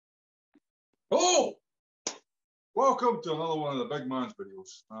Hello! Welcome to another one of the big man's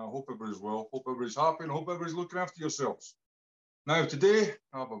videos. I hope everybody's well, hope everybody's happy, and hope everybody's looking after yourselves. Now, today,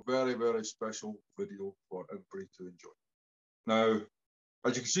 I have a very, very special video for everybody to enjoy. Now,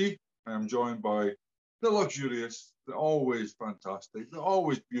 as you can see, I am joined by the luxurious, the always fantastic, the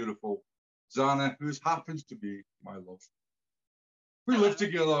always beautiful Zana, who happens to be my love. We live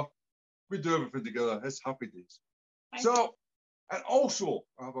together, we do everything together, it's happy days. And also,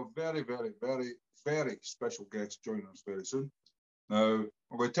 I have a very, very, very, very special guest joining us very soon. Now,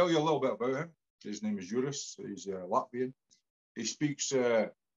 I'm going to tell you a little bit about him. His name is Juris. He's Latvian. He speaks, I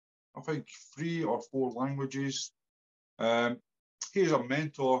think, 3 or 4 languages. He is a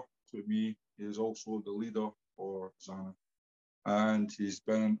mentor to me. He is also the leader for Zana. And he's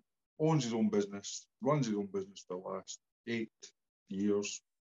owns his own business, runs his own business for the last 8 years.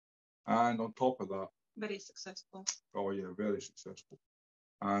 And on top of that, very successful. Oh yeah, very successful.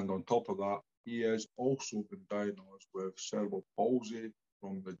 And on top of that, he has also been diagnosed with cerebral palsy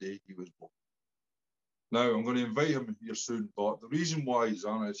from the day he was born. Now, I'm going to invite him here soon, but the reason why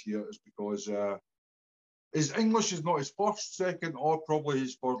Zana is here is because his English is not his first, second, or probably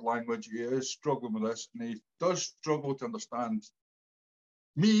his third language. He is struggling with this, and he does struggle to understand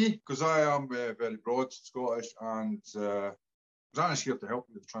me, because I am very broad Scottish, and Zana's here to help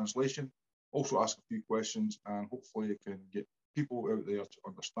with the translation. Also ask a few questions, and hopefully it can get people out there to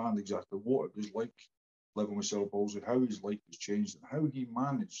understand exactly what it was like living with cerebral palsy, how his life has changed, and how he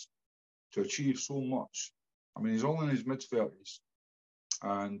managed to achieve so much. I mean, he's only in his mid-30s,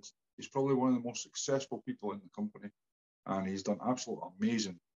 and he's probably one of the most successful people in the company, and he's done absolutely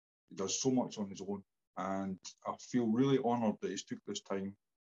amazing. He does so much on his own, and I feel really honoured that he's took this time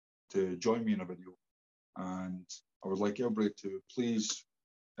to join me in a video. And I would like everybody to please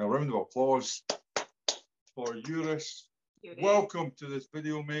a round of applause for Juris. Welcome to this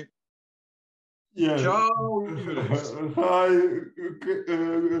video, mate. Yeah. Ciao, Juris. Hi,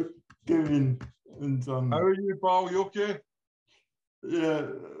 Kevin and John. How are you, pal? You okay?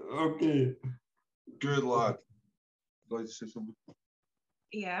 Yeah, okay. Good lad. Would you like to say something?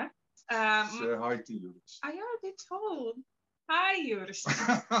 Yeah. Say hi to Juris. I already told. Hi, Juris.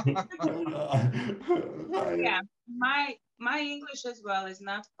 Yeah, my English as well is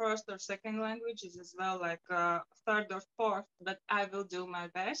not first or second language, is as well like third or fourth, but I will do my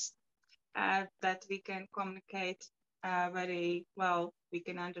best that we can communicate very well, we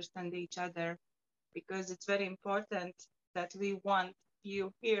can understand each other, because it's very important that we want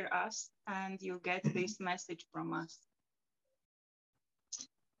you hear us and you get this message from us.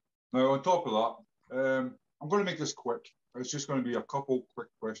 Now, on top of that, I'm going to make this quick. It's just going to be a couple quick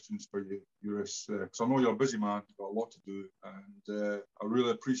questions for you, Juris, because I know you're a busy man, you've got a lot to do, and I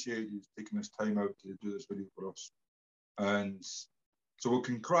really appreciate you taking this time out to do this video for us. And so we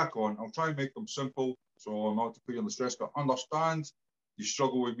can crack on. I'll try and make them simple, so not to put you on the stress, but understand you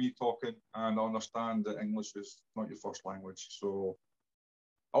struggle with me talking, and I understand that English is not your first language. So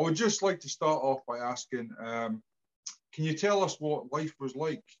I would just like to start off by asking, can you tell us what life was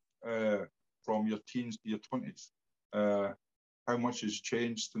like from your teens to your 20s? How much has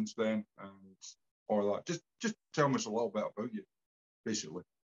changed since then, and all that? Just tell us a little bit about you, basically.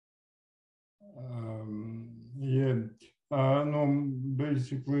 Yeah. No,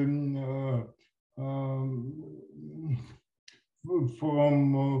 basically,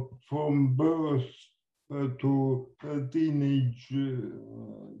 from birth to teenage,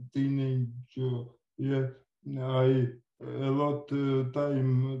 yeah, I a lot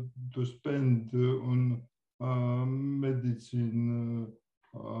time to spend on medicine.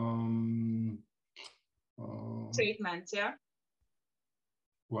 Treatments, yeah?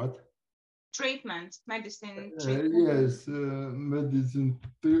 What? Treatments, medicine treatments. Yes, medicine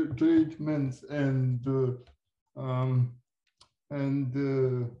treatments and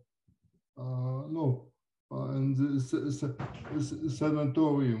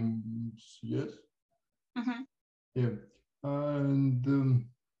sanatoriums. Yes. Mm-hmm. Yeah, and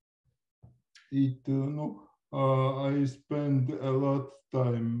I spend a lot of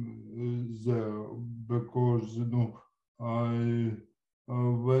time there because I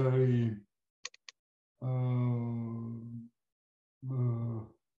very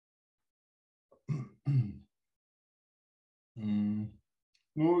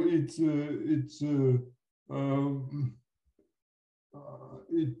no,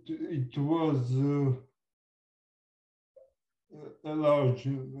 it was a large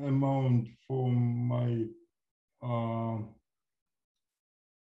amount from my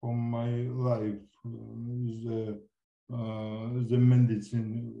life. The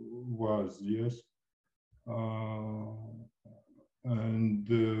medicine was, yes, and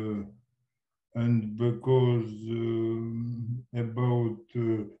and because about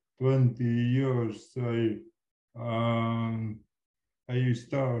 20 years I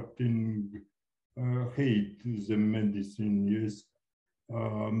starting hate the medicine, yes,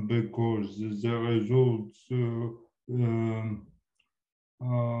 because the results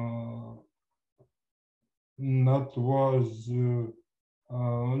not was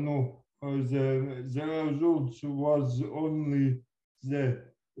no the results was only the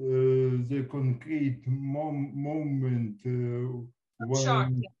concrete moment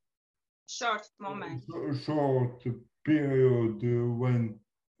when short moment, short period when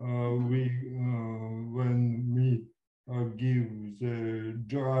we give the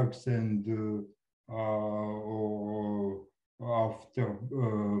drugs and or after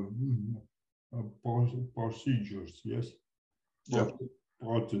procedures, yes, Yeah.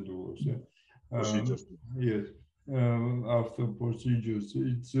 procedures, yeah. Procedures. Yes, after procedures,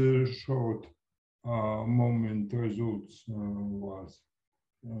 it's a short moment results was.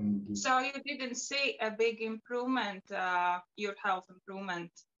 And so you didn't see a big improvement, your health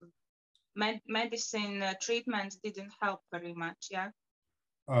improvement. Medicine treatments didn't help very much, yeah?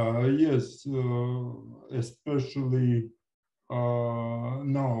 Yes, especially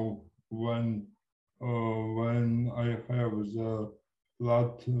now when I have the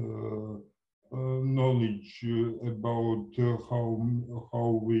lot knowledge about how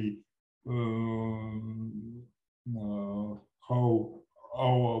we how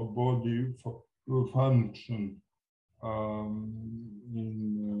our body function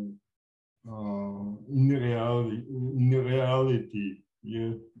in reality,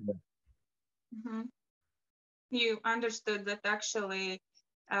 yeah. Mm-hmm. You understood that actually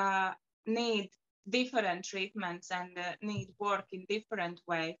need different treatments and need work in different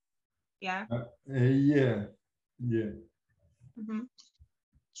way, yeah? Yeah. Mm-hmm.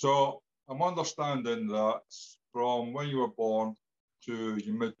 So I'm understanding that from when you were born to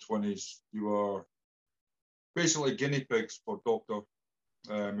your mid-20s, you were basically guinea pigs for doctor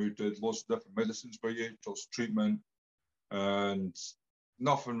who did lots of different medicines for you, just treatment, and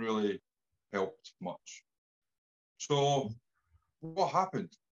nothing really helped much. So what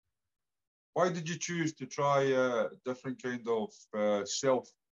happened? Why did you choose to try a different kind of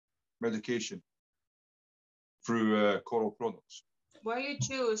self-medication through coral products? Why you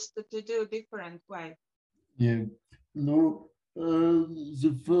choose to do different way? Yeah, no,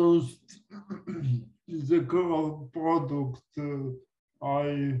 the first, the coral product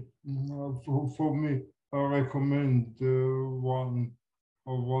I, for me, I recommend one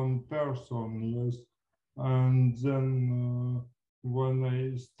person, yes, and then when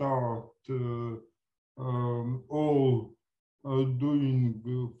I start all doing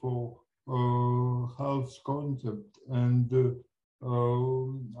for health concept, and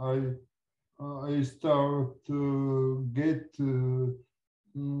I start get the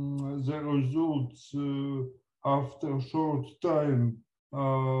results after short time.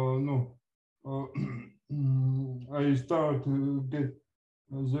 No, I start get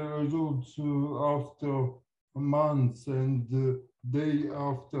the results after months and day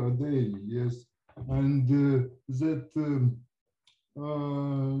after day. Yes, and that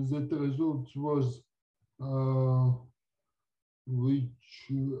result was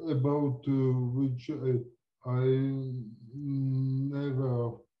which about which I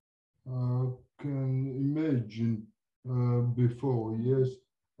never can imagine before. Yes,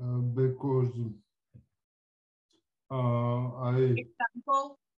 because I,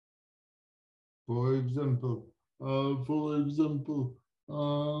 Example? for example,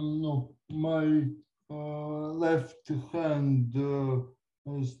 no, my left hand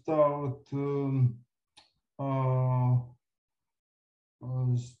start.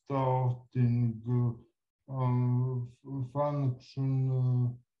 Starting function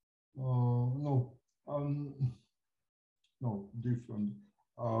no no different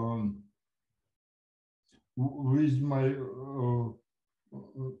with my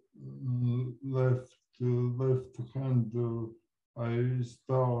left hand I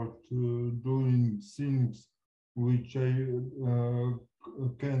start doing things which I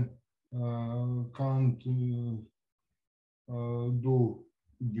can't do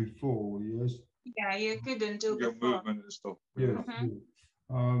before, yes. Yeah, you couldn't do Your before. movement and stuff. Yes,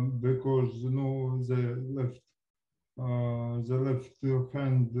 because you know the left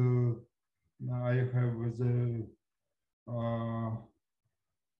hand I have the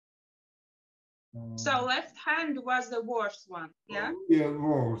so left hand was the worst one, yeah? Yeah,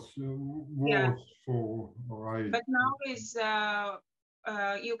 worse for right. But now is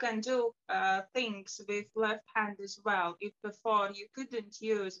you can do things with left hand as well. If before you couldn't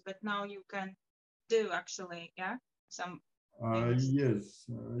use, but now you can do actually, yeah, some things. Yes,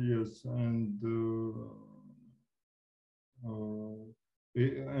 yes, and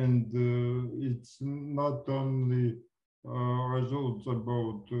it's not only results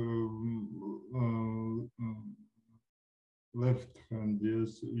about left hand,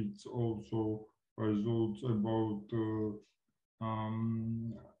 yes, it's also results about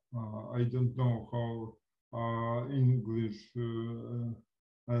I don't know how English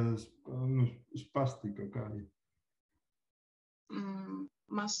spastica kind.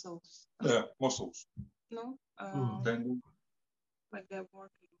 Muscles. Yeah, muscles. No, Tendon. like they're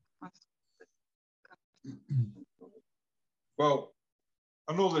working muscles. Well,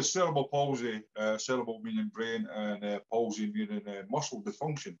 I know there's cerebral palsy, cerebral meaning brain, and palsy meaning muscle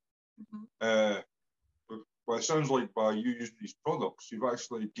dysfunction. But it sounds like by you using these products, you've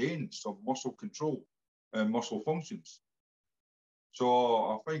actually gained some muscle control and muscle functions. So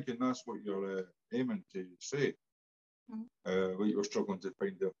I'm thinking that's what you're aiming to say, what you're struggling to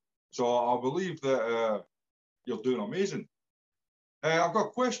find out. So I believe that you're doing amazing. I've got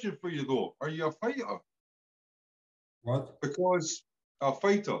a question for you though. Are you a fighter? What? Because a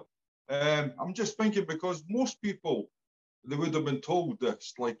fighter. I'm just thinking because most people, they would have been told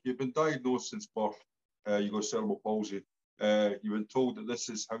this, like you've been diagnosed since birth, you got cerebral palsy, you've been told that this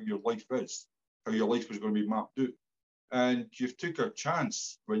is how your life is, how your life is going to be mapped out. And you've took a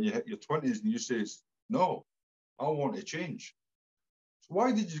chance when you hit your 20s and you says, no, I want to change. So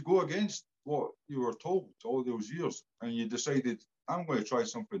why did you go against what you were told all those years and you decided, I'm going to try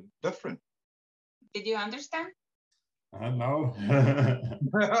something different? Did you understand? No.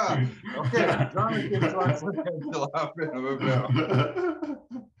 Okay, Jonathan translated to laughing a bit better.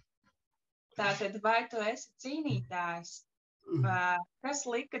 Tātad, vai tu esi cīnītājs? Kas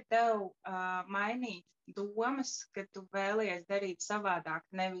lika tev mainīt domas, ka tu vēlies darīt savādāk?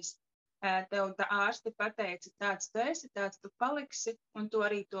 Nevis tev ārsti pateica, tāds tu esi, tāds tu paliksi, un tu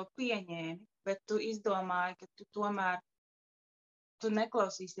arī to pieņēmi, bet tu izdomāji, ka tu tomēr tu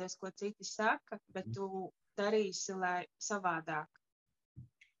neklausīsies, ko citi saka, bet tu darīsi, lai savādāk.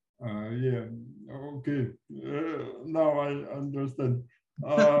 Yeah, okay. Now I understand.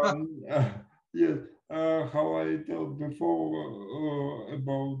 Yes, how I told before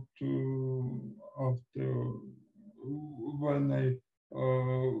about after when I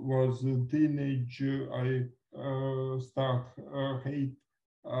was a teenager, I start hate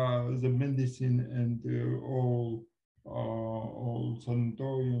the medicine and all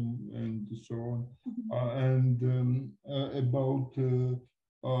sanatorium and so on, and about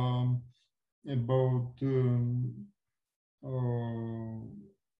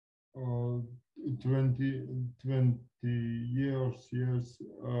 20 years, yes,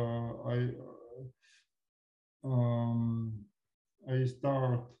 I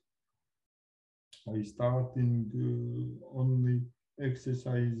starting only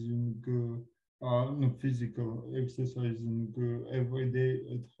exercising, no, physical exercising every day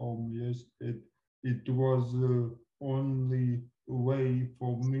at home. Yes, it was only way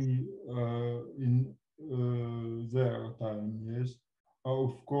for me in their time. Yes,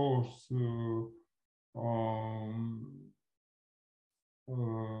 of course.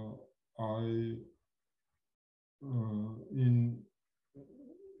 I in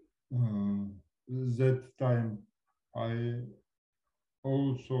that time I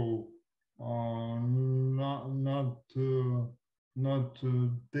also not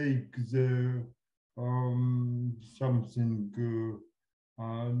take the something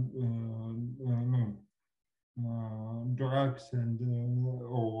drugs and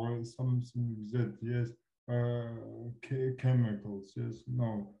or something that, yes, chemicals, yes,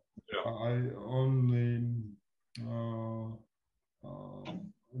 no. Yeah. I only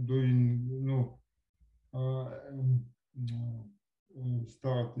doing, no,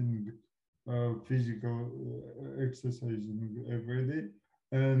 starting physical exercising every day,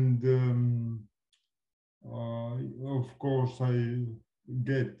 and of course I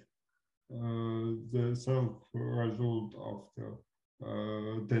get the self result after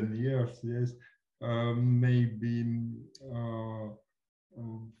 10 years. Yes, maybe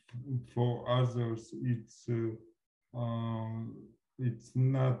for others it's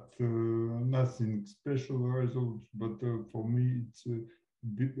not nothing special results, but for me it's a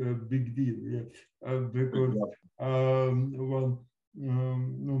big deal. Yeah, because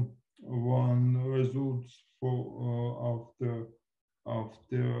one results for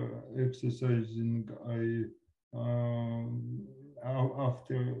after exercising,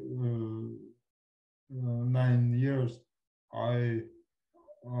 after 9 years, I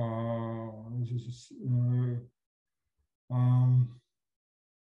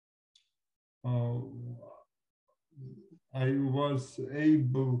I was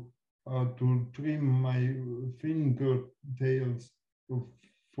able to trim my fingernails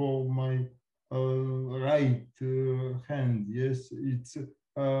for my right hand. Yes, it's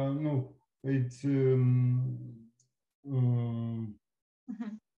no, it's the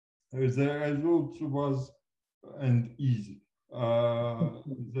result was and easy. I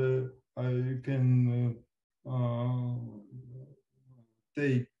can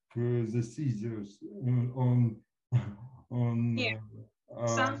take the scissors on Yeah.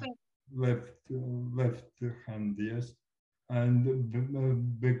 Something. left hand, yes, and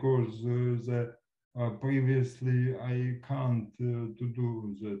because the previously I can't to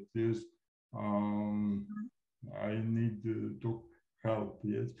do that, yes, I need to help,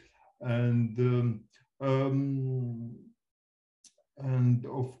 yes, and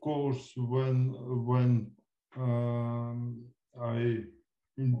of course when I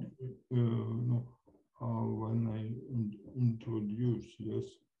no, when I introduce, yes,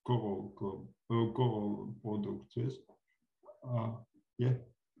 coral products, yes, yeah,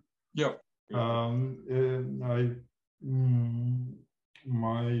 Yeah. I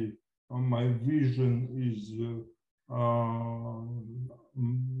my vision is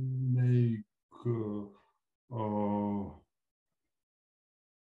make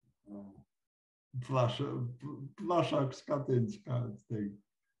flaszak z Katyńska.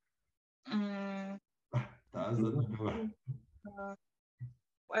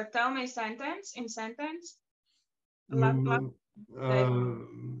 Tell me sentence in sentence.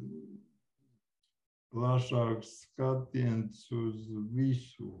 Flaszak z Katyńcu z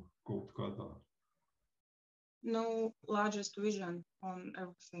Wisłu, Kotkada. No largest vision on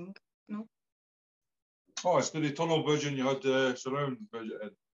everything, no? Oh, it's the tunnel vision, you had the surround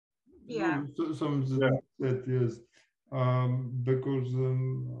vision. Yeah. Some that yes, because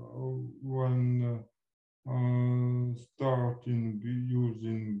when starting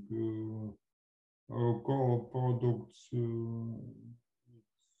using core products,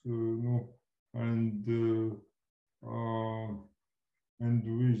 no, and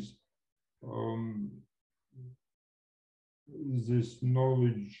with this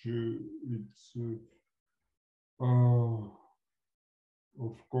knowledge, it's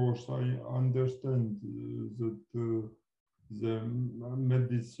of course I understand that the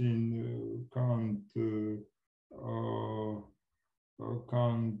medicine can't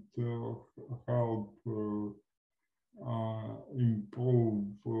help improve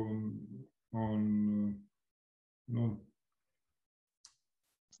on no.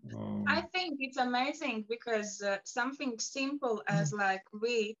 I think it's amazing because something simple as like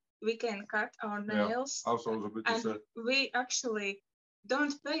we can cut our nails, and we actually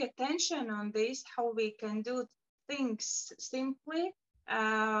don't pay attention on this, how we can do things simply,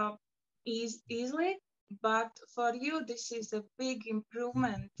 easily. But for you, this is a big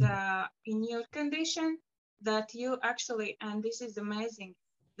improvement in your condition that you actually, and this is amazing,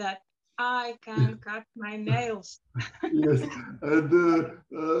 that I can cut my nails. Yes, and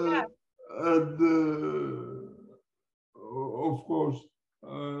Yeah. And of course,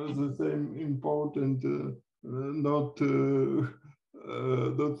 the same important not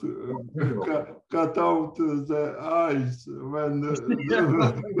cut out the eyes when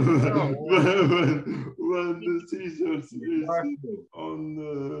when the scissors is on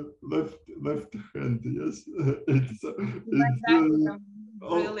left hand. Yes,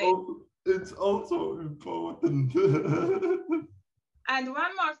 it's also important. And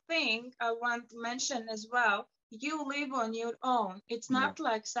one more thing I want to mention as well, you live on your own. It's not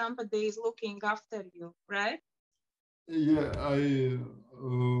like somebody is looking after you, right? Yeah, I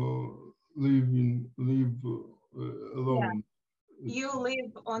live alone. Yeah. You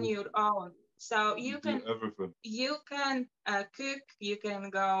live on your own. So you can cook, you can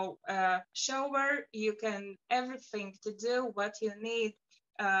go shower, you can everything to do what you need,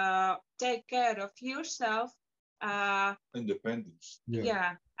 take care of yourself. Independence.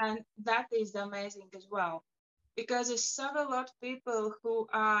 Yeah, and that is amazing as well, because there's so a lot of people who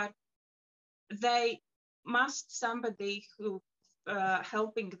they must somebody who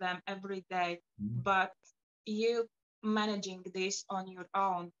helping them every day, but you managing this on your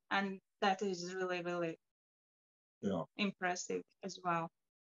own, and that is really, really impressive as well.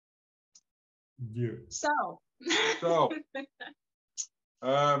 Yeah. So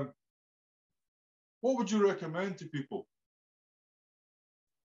what would you recommend to people?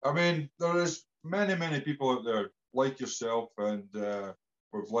 I mean, there is many people out there like yourself and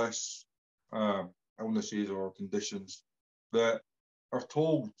with less illnesses or conditions that are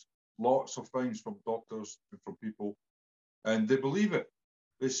told lots of things from doctors and from people, and they believe it.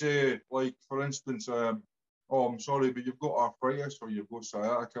 They say, like, for instance, oh, I'm sorry, but you've got arthritis or you've got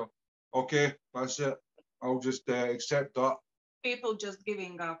sciatica. Okay, that's it. I'll just accept that. People just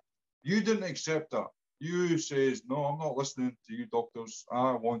giving up. You didn't accept that. You says, no, I'm not listening to you doctors.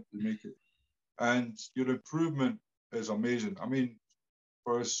 I want to make it. And your improvement is amazing. I mean,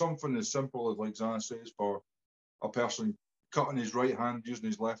 for something as simple as, like Zana says, for a person cutting his right hand using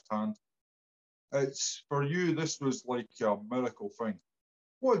his left hand, it's for you, this was like a miracle thing.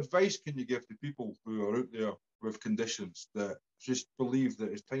 What advice can you give to people who are out there with conditions that just believe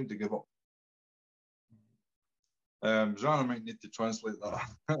that it's time to give up? Zana might need to translate that.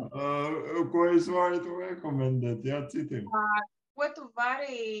 Ko es varu rekomendēt? Jā, citiem. Ko tu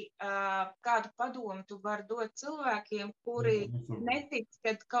vari, kādu padomu tu vari dot cilvēkiem, kuri netic,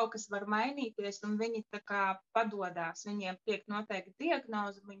 kad kaut kas var mainīties, un viņi tā kā padodās, viņiem tiek noteikti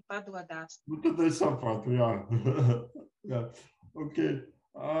diagnoze, un viņi padodās. Nu, tad es sapratu, jā. Yeah. Okay.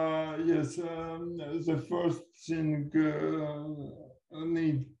 Yes, the first thing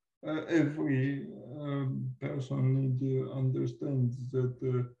every person need to understand that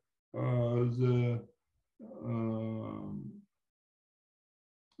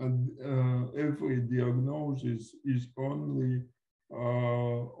every diagnosis is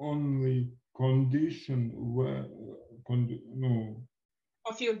only condition where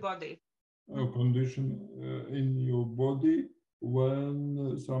Of your body. Condition in your body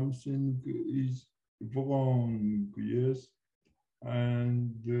when something is wrong, yes,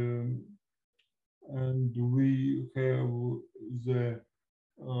 and we have the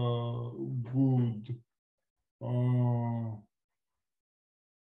good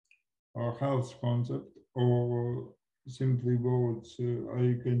health concept, or simply words,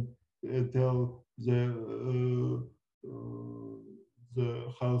 I can tell the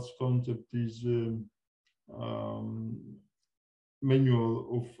health concept is manual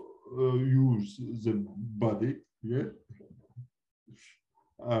of use the body. Yeah,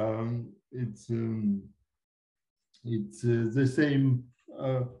 it's the same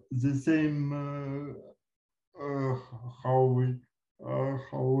how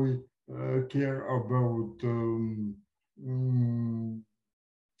we care about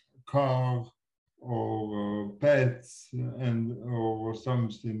car or pets and or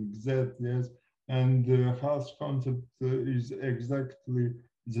something that, yes, and the health concept is exactly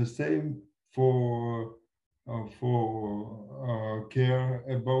the same for care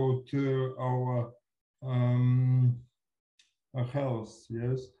about our health,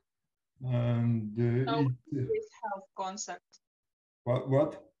 yes, and this health concept.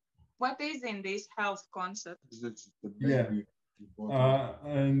 What is in this health concept? Yeah,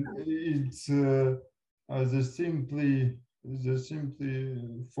 and it's the simply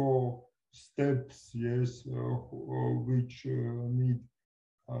 4 steps, yes, which need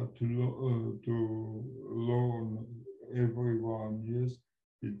to learn everyone. Yes,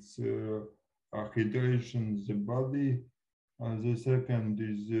 it's hydration the body. The second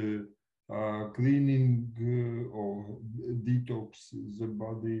is cleaning or detox the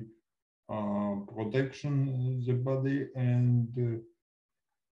body, protection the body, and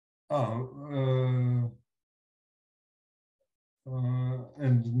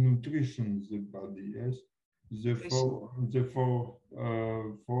nutrition the body. Yes, the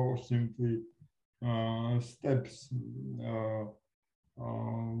four simply steps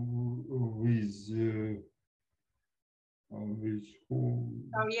with whom.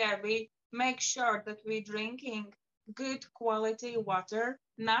 Oh yeah, we make sure that we're drinking good quality water,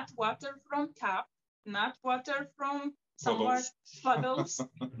 not water from tap, not water from somewhere puddles,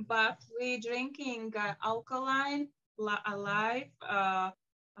 but we're drinking alkaline, alive,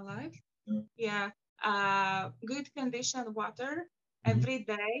 good condition water every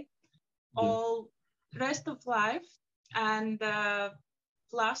day, all rest of life, and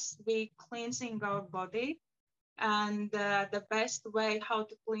plus we cleansing our body. And the best way how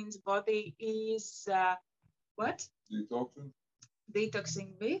to cleanse body is what? Detoxing.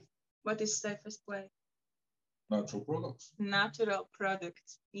 Detoxing with? What is safest way? Natural products. Natural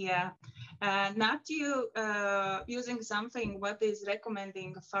products, yeah. Not you using something what is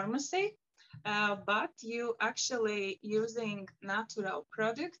recommending pharmacy, but you actually using natural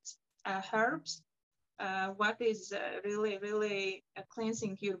products, herbs, what is really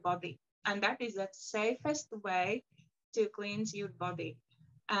cleansing your body. And that is the safest way to cleanse your body.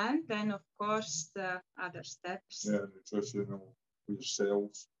 And then, of course, the other steps. Yeah, nutritional for your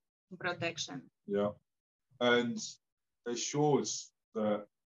cells. Protection. Yeah. And it shows that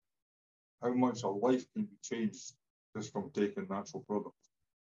how much a life can be changed just from taking natural products.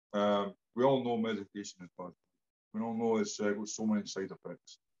 We all know medication is bad. We all know it's got so many side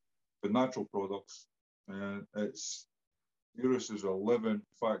effects. The natural products, it's Juris is a living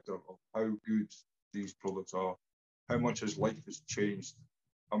factor of how good these products are, how much his life has changed.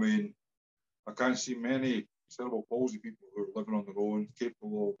 I mean, I can't see many cerebral palsy people who are living on their own,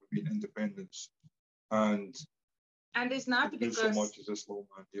 capable of being independent, and it's not because so much as this little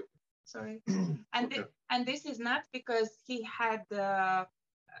man here. Sorry, and this is not because he had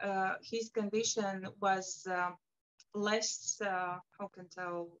his condition was less how can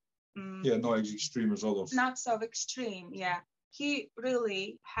tell not as extreme as others. Not so extreme, yeah. He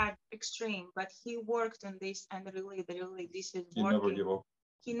really had extreme, but he worked on this, and really this is working. He never gave up.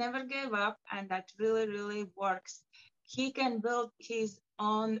 He never gave up, and that really works. He can build his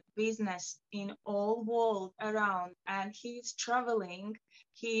own business in all world around, and he's traveling.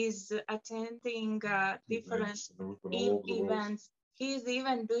 He's attending different events. He's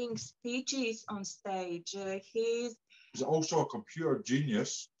even doing speeches on stage. He's also a computer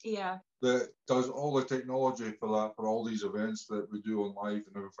genius. Yeah. That does all the technology for all these events that we do on live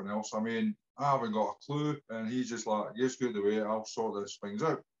and everything else. I mean, I haven't got a clue, and he's just like, just go the way, I'll sort these things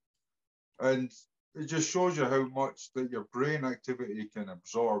out. And it just shows you how much that your brain activity can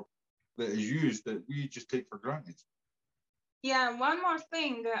absorb that is used that we just take for granted. Yeah, one more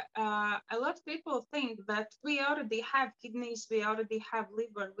thing. A lot of people think that we already have kidneys, we already have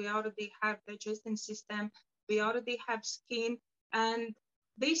liver, we already have digestive system, we already have skin, and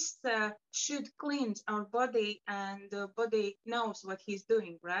this should cleanse our body, and the body knows what he's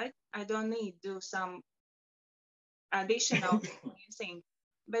doing, right? I don't need to do some additional thing.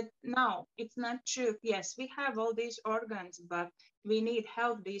 But no, it's not true. Yes, we have all these organs, but we need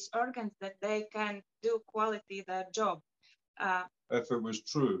help these organs that they can do quality their job. If it was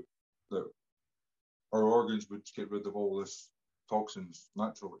true that our organs would get rid of all this toxins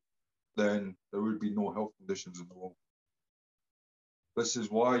naturally, then there would be no health conditions in the world. This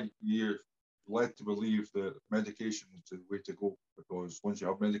is why you're led to believe that medication is the way to go, because once you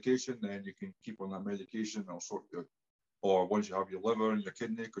have medication, then you can keep on that medication, it'll sort you out. Or once you have your liver and your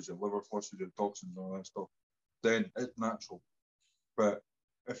kidney, because your liver flushes your toxins and all that stuff, then it's natural. But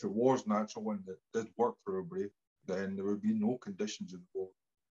if it was natural and it did work for everybody, then there would be no conditions in the world.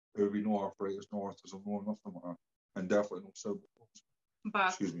 There would be no arthritis, no autism, no nothing like that. And definitely no cerebral palsy. But,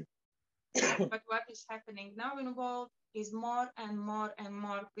 excuse me. But what is happening now in the world is more and more and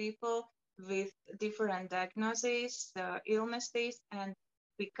more people with different diagnoses, illnesses, and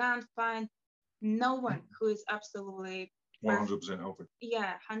we can't find no one who is absolutely 100% healthy.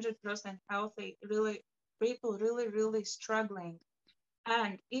 Yeah, 100% healthy. Really, people really struggling.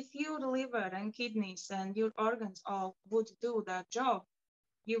 And if your liver and kidneys and your organs all would do that job,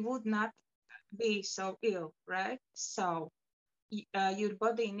 you would not be so ill, right? So your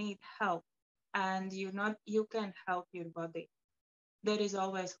body needs help, and you can help your body. There is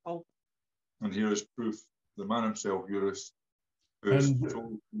always hope. And here is proof. The man himself, Juris, who is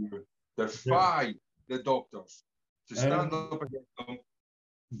told to defy the doctors, to stand up against them,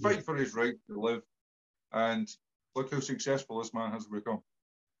 fight for his right to live, and look how successful this man has become.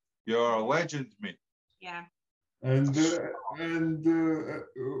 You're a legend, mate. Yeah. And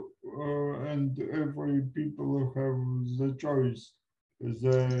every people have the choice.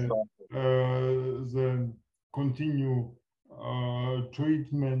 They continue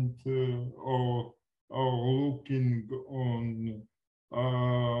treatment or looking on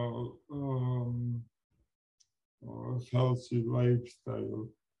healthy lifestyle.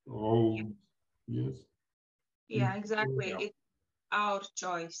 Yes. Yeah, exactly. Yeah. It's our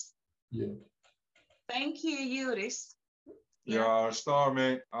choice. Yeah. Thank you, Juris. You're a star,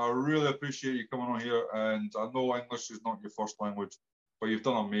 mate. I really appreciate you coming on here. And I know English is not your first language, but you've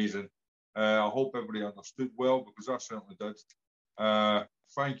done amazing. I hope everybody understood well, because I certainly did.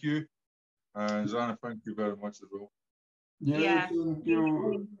 Thank you. And Zana, thank you very much as well. Yeah. Thank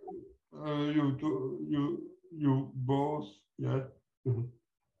you. You both. Yeah.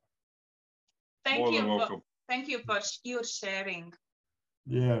 Thank you for your sharing.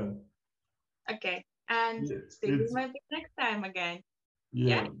 Yeah. Okay. And see you maybe next time again.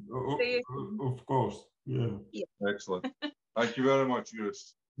 Yeah. Of course. Yeah. Excellent. Thank you very much,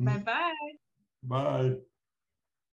 Juris. Bye-bye. Bye.